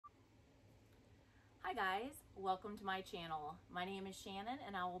Hi guys, welcome to my channel. My name is Shannon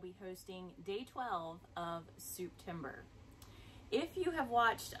and I will be hosting day 12 of Souptember. If you have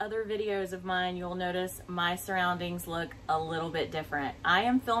watched other videos of mine, you'll notice my surroundings look a little bit different. I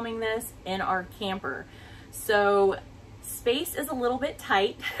am filming this in our camper, so space is a little bit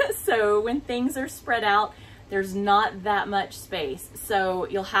tight. So when things are spread out, there's not that much space. So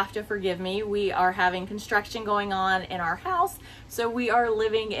you'll have to forgive me. We are having construction going on in our house, so we are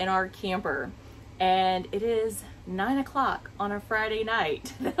living in our camper. And it is 9 o'clock on a Friday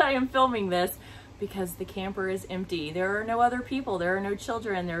night that I am filming this because the camper is empty. There are no other people, there are no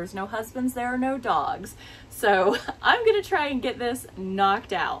children, there's no husbands, there are no dogs. So I'm gonna try and get this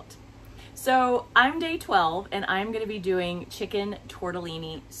knocked out. So I'm day 12 and I'm gonna be doing chicken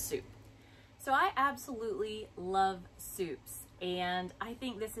tortellini soup. So I absolutely love soups, and I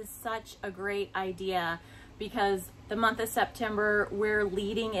think this is such a great idea because the month of September, we're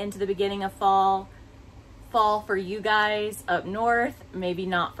leading into the beginning of fall. Fall for you guys up north, maybe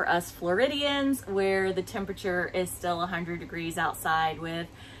not for us Floridians, where the temperature is still 100 degrees outside with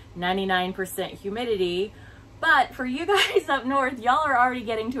 99% humidity. But for you guys up north, y'all are already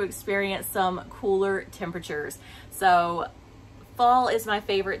getting to experience some cooler temperatures. So fall is my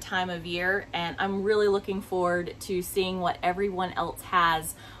favorite time of year, and I'm really looking forward to seeing what everyone else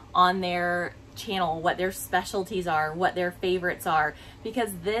has on their channel, what their specialties are, what their favorites are,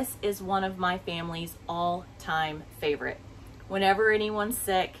 because this is one of my family's all-time favorite. Whenever anyone's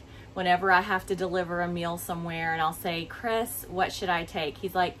sick, whenever I have to deliver a meal somewhere and I'll say, Chris, what should I take?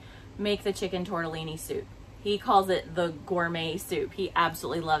 He's like, make the chicken tortellini soup. He calls it the gourmet soup. He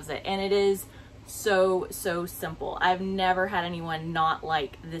absolutely loves it, and it is so simple. I've never had anyone not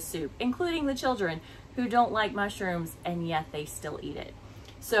like this soup, including the children who don't like mushrooms, and yet they still eat it.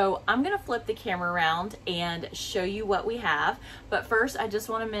 So I'm gonna flip the camera around and show you what we have. But first, I just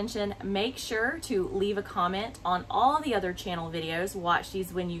wanna mention, make sure to leave a comment on all the other channel videos. Watch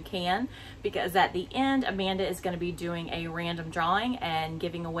these when you can, because at the end, Amanda is gonna be doing a random drawing and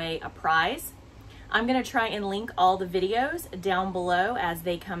giving away a prize. I'm gonna try and link all the videos down below as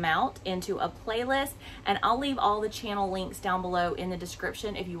they come out into a playlist, and I'll leave all the channel links down below in the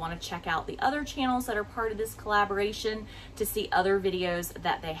description if you wanna check out the other channels that are part of this collaboration to see other videos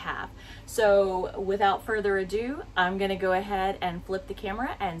that they have. So without further ado, I'm gonna go ahead and flip the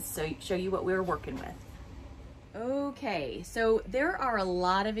camera and show you what we're working with. Okay, so there are a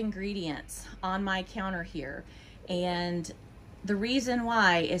lot of ingredients on my counter here, and the reason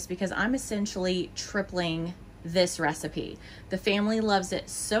why is because I'm essentially tripling this recipe. The family loves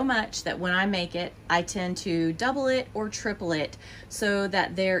it so much that when I make it, I tend to double it or triple it so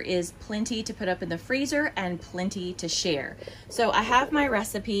that there is plenty to put up in the freezer and plenty to share. So I have my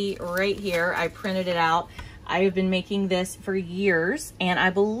recipe right here. I printed it out. I have been making this for years, and I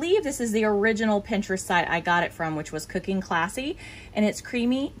believe this is the original Pinterest site I got it from, which was Cooking Classy, and it's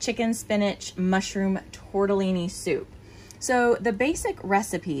creamy chicken spinach mushroom tortellini soup. So the basic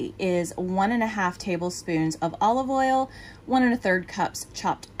recipe is 1½ tablespoons of olive oil, 1 1/3 cups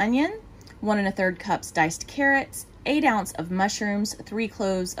chopped onion, 1 1/3 cups diced carrots, 8 ounces of mushrooms, 3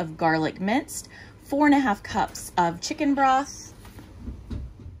 cloves of garlic minced, 4 1/2 cups of chicken broth.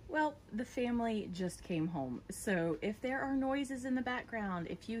 Well, the family just came home, so if there are noises in the background,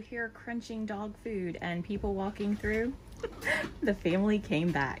 if you hear crunching dog food and people walking through, the family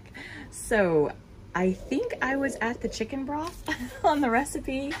came back. So I think I was at the chicken broth on the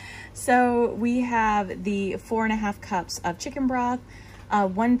recipe. So we have the 4 1/2 cups of chicken broth,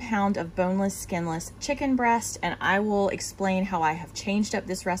 1 pound of boneless, skinless chicken breast, and I will explain how I have changed up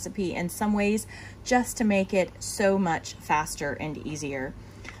this recipe in some ways just to make it so much faster and easier.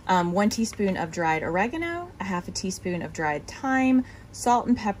 1 teaspoon of dried oregano, 1/2 teaspoon of dried thyme, salt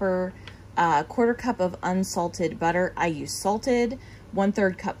and pepper, 1/4 cup of unsalted butter. I use salted.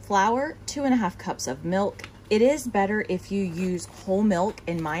 1/3 cup flour, 2 1/2 cups of milk. It is better if you use whole milk,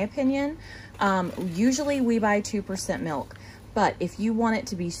 in my opinion. Usually we buy 2% milk, but if you want it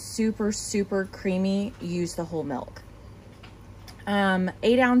to be super creamy, use the whole milk.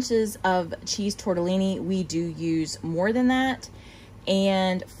 8 ounces of cheese tortellini, we do use more than that,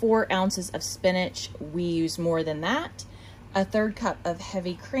 and 4 ounces of spinach, we use more than that. 1/3 cup of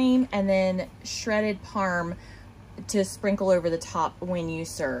heavy cream, and then shredded parm to sprinkle over the top when you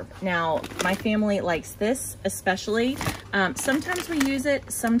serve. Now, my family likes this especially. Sometimes we use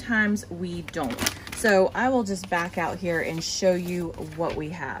it, sometimes we don't. So I will just back out here and show you what we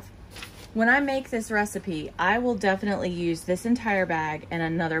have. When I make this recipe, I will definitely use this entire bag and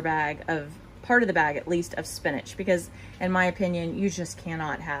another bag of, part of the bag at least, of spinach, because in my opinion, you just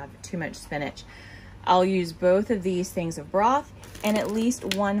cannot have too much spinach. I'll use both of these things of broth, and at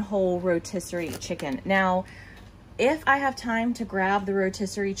least 1 whole rotisserie chicken. Now, if I have time to grab the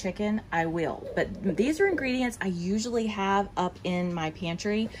rotisserie chicken, I will. But these are ingredients I usually have up in my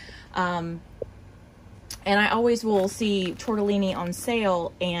pantry. And I always will see tortellini on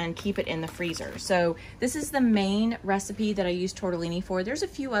sale and keep it in the freezer. So this is the main recipe that I use tortellini for. There's a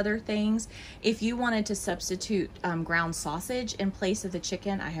few other things. If you wanted to substitute ground sausage in place of the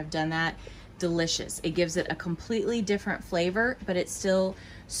chicken, I have done that. Delicious. It gives it a completely different flavor, but it's still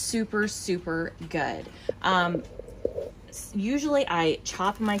super, super good. Usually I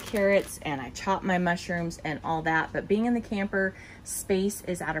chop my carrots and I chop my mushrooms and all that, but being in the camper, space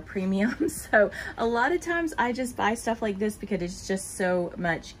is at a premium. So a lot of times I just buy stuff like this because it's just so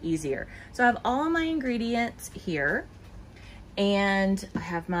much easier. So I have all my ingredients here, and I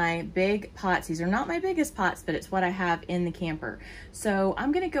have my big pots. These are not my biggest pots, but it's what I have in the camper. So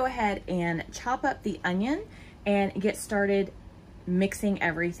I'm gonna go ahead and chop up the onion and get started mixing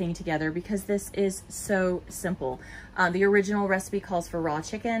everything together because this is so simple. The original recipe calls for raw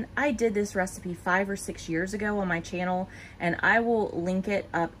chicken. I did this recipe 5 or 6 years ago on my channel, and I will link it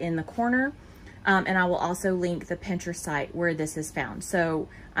up in the corner. And I will also link the Pinterest site where this is found. So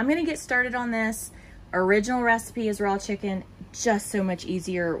I'm gonna get started on this. Original recipe is raw chicken, just so much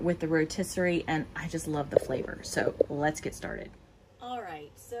easier with the rotisserie, and I just love the flavor. So let's get started. All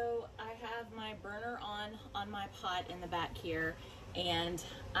right, so I have my burner on my pot in the back here, and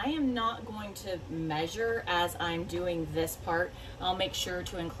I am not going to measure as I'm doing this part. I'll make sure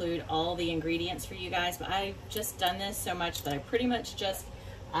to include all the ingredients for you guys, but I've just done this so much that I pretty much just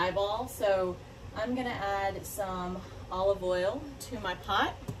eyeball. So I'm gonna add some olive oil to my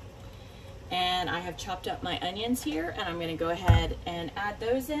pot, and I have chopped up my onions here, and I'm gonna go ahead and add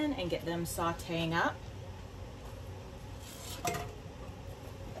those in and get them sauteing up.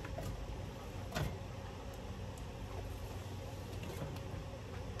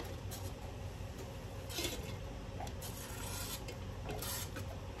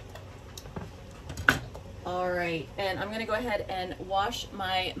 All right, and I'm gonna go ahead and wash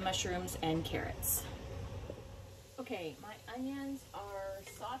my mushrooms and carrots. Okay, my onions are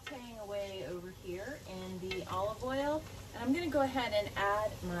sauteing away over here in the olive oil, and I'm gonna go ahead and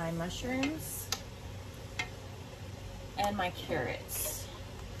add my mushrooms and my carrots.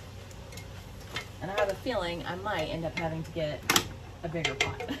 And I have a feeling I might end up having to get a bigger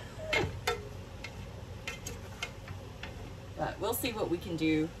pot. But we'll see what we can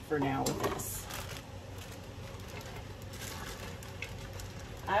do for now with this.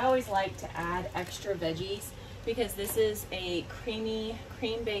 I always like to add extra veggies because this is a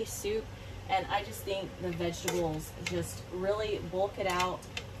cream-based soup, and I just think the vegetables just really bulk it out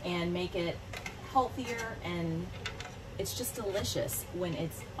and make it healthier, and it's just delicious when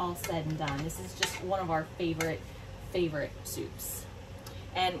it's all said and done. This is just one of our favorite soups.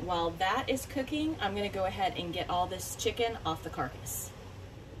 And while that is cooking, I'm gonna go ahead and get all this chicken off the carcass.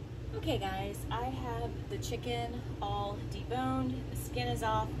 Okay guys, I have the chicken all deboned, the skin is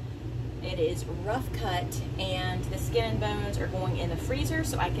off, it is rough cut, and the skin and bones are going in the freezer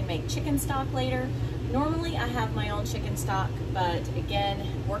so I can make chicken stock later. Normally I have my own chicken stock, but again,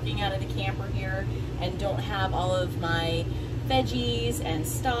 working out of the camper here and don't have all of my veggies and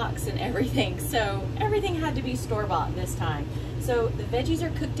stocks and everything, so everything had to be store-bought this time. So the veggies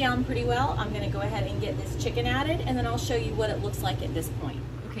are cooked down pretty well. I'm gonna go ahead and get this chicken added, and then I'll show you what it looks like at this point.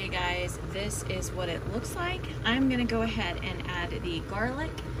 Okay guys, this is what it looks like. I'm gonna go ahead and add the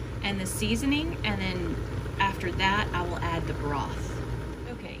garlic and the seasoning, and then after that I will add the broth.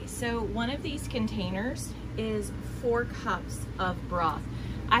 Okay, so one of these containers is 4 cups of broth.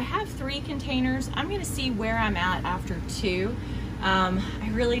 I have 3 containers. I'm gonna see where I'm at after 2. I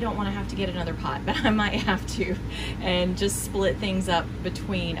really don't want to have to get another pot, but I might have to and just split things up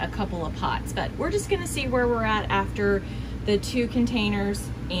between a couple of pots. But we're just gonna see where we're at after the 2 containers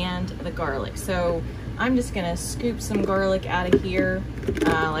and the garlic. So I'm just gonna scoop some garlic out of here.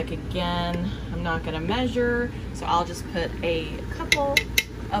 Like again, I'm not gonna measure, so I'll just put a couple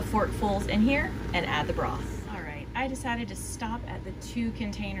of forkfuls in here and add the broth. All right, I decided to stop at the 2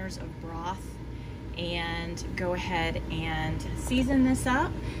 containers of broth and go ahead and season this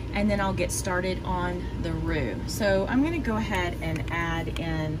up, and then I'll get started on the roux. So I'm gonna go ahead and add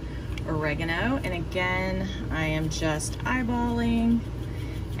in oregano, and again I am just eyeballing,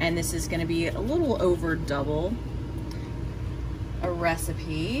 and this is going to be a little over double a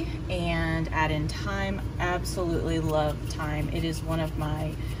recipe. And add in thyme. Absolutely love thyme. It is one of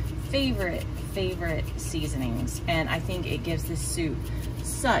my favorite seasonings, and I think it gives this soup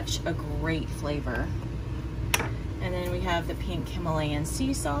such a great flavor. And then we have the pink Himalayan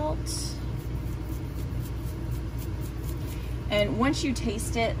sea salt. And once you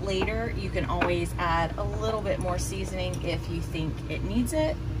taste it later, you can always add a little bit more seasoning if you think it needs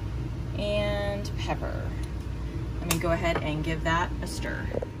it. And pepper. Let me go ahead and give that a stir.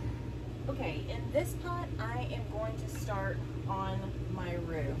 Okay, in this pot, I am going to start on my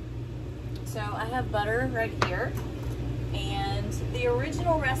roux. So I have butter right here, and the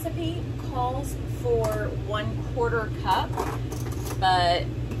original recipe calls for 1/4 cup, but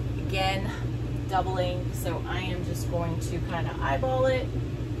again, doubling, so I am just going to kind of eyeball it.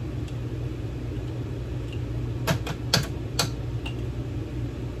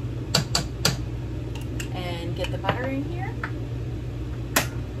 And get the butter in here.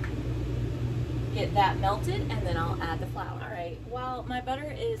 Get that melted, and then I'll add the flour. All right, while my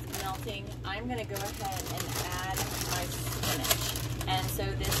butter is melting, I'm gonna go ahead and add my spinach. And so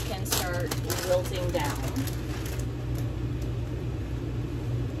this can start wilting down.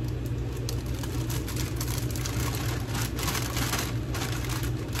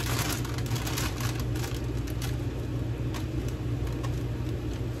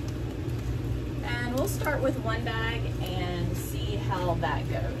 And we'll start with one bag and see how that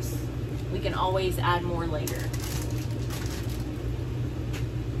goes. We can always add more later.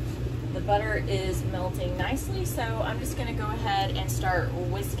 The butter is melting nicely, so I'm just gonna go ahead and start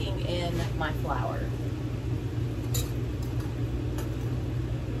whisking in my flour.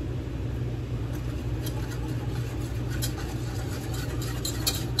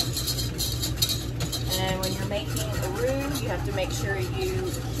 And when you're making a roux, you have to make sure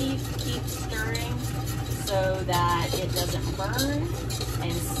you keep stirring so that it doesn't burn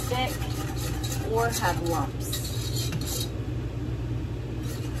and stick or have lumps.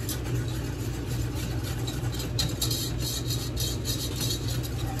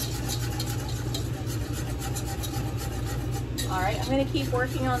 All right, I'm gonna keep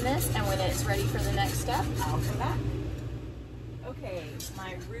working on this, and when it's ready for the next step, I'll come back. Okay,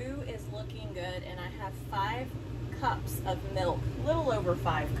 my roux is looking good, and I have 5 cups of milk, a little over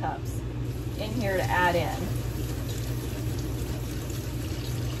 5 cups in here to add in.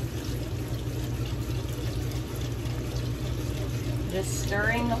 Just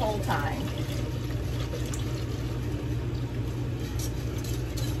stirring the whole time.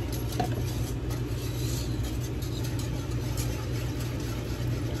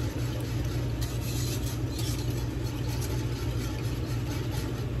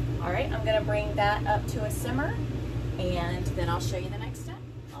 All right, I'm gonna bring that up to a simmer, and then I'll show you the next step.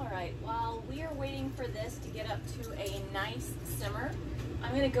 All right, while we are waiting for this to get up to a nice simmer,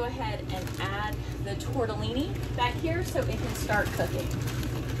 I'm gonna go ahead and add the tortellini back here so it can start cooking.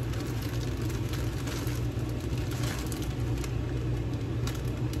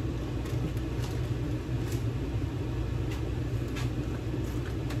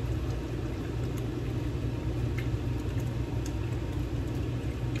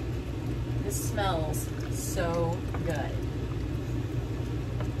 This smells so good.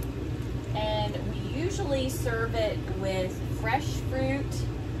 And we usually serve it with fresh fruit.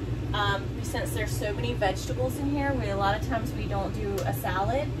 Since there's so many vegetables in here, a lot of times we don't do a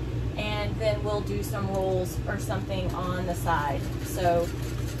salad, and then we'll do some rolls or something on the side. So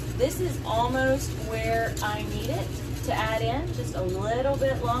this is almost where I need it to add in, just a little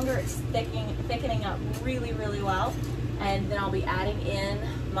bit longer. It's thickening up really, really well. And then I'll be adding in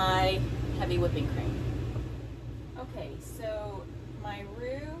my heavy whipping cream. Okay, so my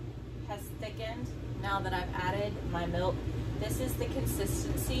roux has thickened now that I've added my milk. This is the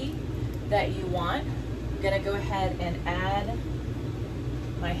consistency that you want. I'm gonna go ahead and add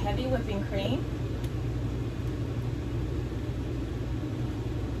my heavy whipping cream.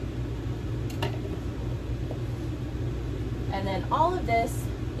 And then all of this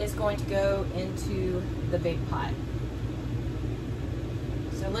is going to go into the big pot.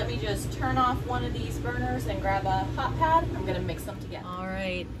 So let me just turn off one of these burners and grab a hot pad. I'm gonna mix them together. All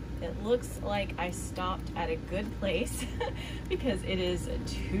right, it looks like I stopped at a good place because it is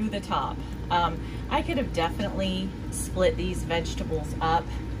to the top. I could have definitely split these vegetables up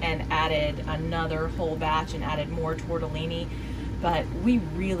and added another whole batch and added more tortellini, but we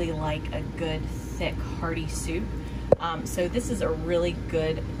really like a good, thick, hearty soup. So this is a really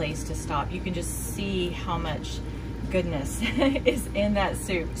good place to stop. You can just see how much goodness is in that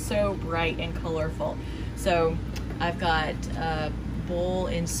soup. So bright and colorful. So I've got a bowl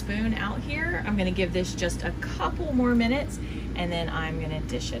and spoon out here. I'm gonna give this just a couple more minutes, and then I'm gonna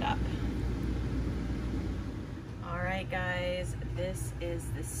dish it up. All right, guys, this is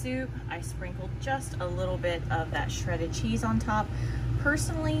the soup. I sprinkled just a little bit of that shredded cheese on top.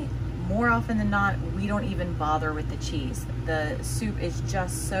 Personally, more often than not, we don't even bother with the cheese. The soup is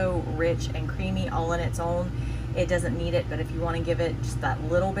just so rich and creamy all on its own. It doesn't need it, but if you want to give it just that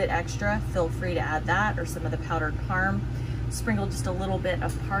little bit extra, feel free to add that or some of the powdered parm. Sprinkle just a little bit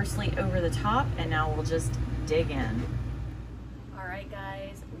of parsley over the top, and now we'll just dig in. All right,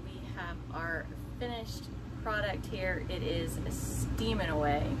 guys, we have our finished product here. It is steaming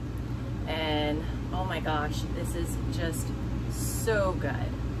away, and oh my gosh, this is just so good.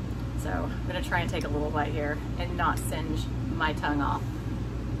 So I'm gonna try and take a little bite here and not singe my tongue off.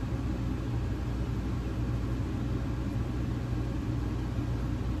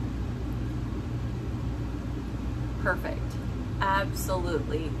 Perfect,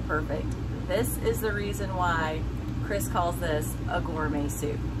 absolutely perfect. This is the reason why Chris calls this a gourmet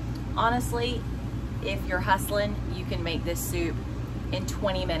soup. Honestly, if you're hustling, you can make this soup in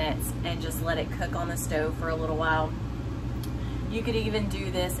 20 minutes and just let it cook on the stove for a little while. You could even do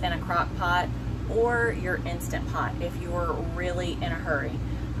this in a crock pot or your Instant Pot if you're really in a hurry.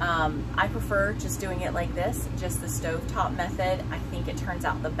 I prefer just doing it like this, just the stovetop method. I think it turns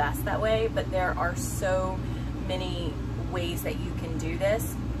out the best that way, but there are so many ways that you can do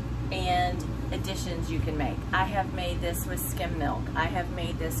this and additions you can make. I have made this with skim milk. I have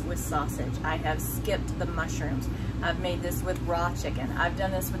made this with sausage. I have skipped the mushrooms. I've made this with raw chicken. I've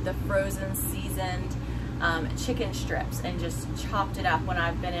done this with the frozen seasoned chicken strips and just chopped it up when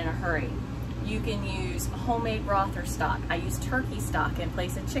I've been in a hurry. You can use homemade broth or stock. I use turkey stock in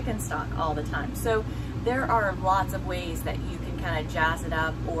place of chicken stock all the time. So there are lots of ways that you can kind of jazz it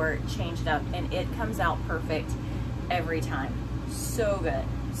up or change it up, and it comes out perfect every time. So good,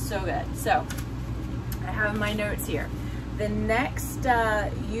 so good. So I have my notes here. The next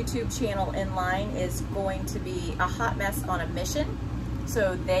YouTube channel in line is going to be A Hot Mess on a Mission.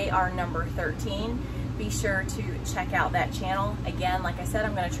 So they are number 13. Be sure to check out that channel. Again, like I said,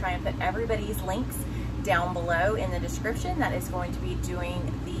 I'm going to try and put everybody's links down below in the description. That is going to be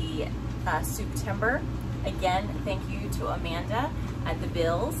doing the Souptember. Again, thank you to Amanda at the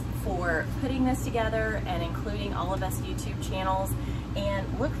Bealles for putting this together and including all of us YouTube channels.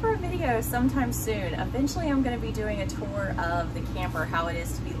 And look for a video sometime soon. Eventually I'm going to be doing a tour of the camper, how it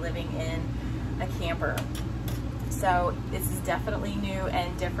is to be living in a camper. So this is definitely new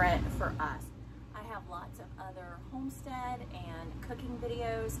and different for us. I have lots of other homestead and cooking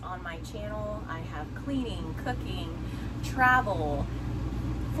videos on my channel. I have cleaning, cooking, travel,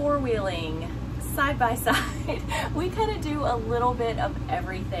 four-wheeling, side-by-side. We kind of do a little bit of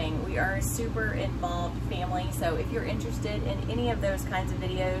everything. We are a super involved family, so if you're interested in any of those kinds of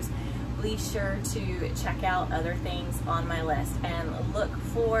videos, be sure to check out other things on my list and look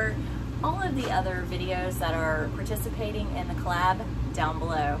for all of the other videos that are participating in the collab down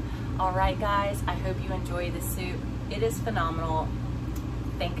below. All right, guys, I hope you enjoy the soup. It is phenomenal.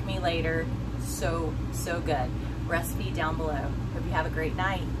 Thank me later. So good. Recipe down below. Hope you have a great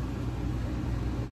night.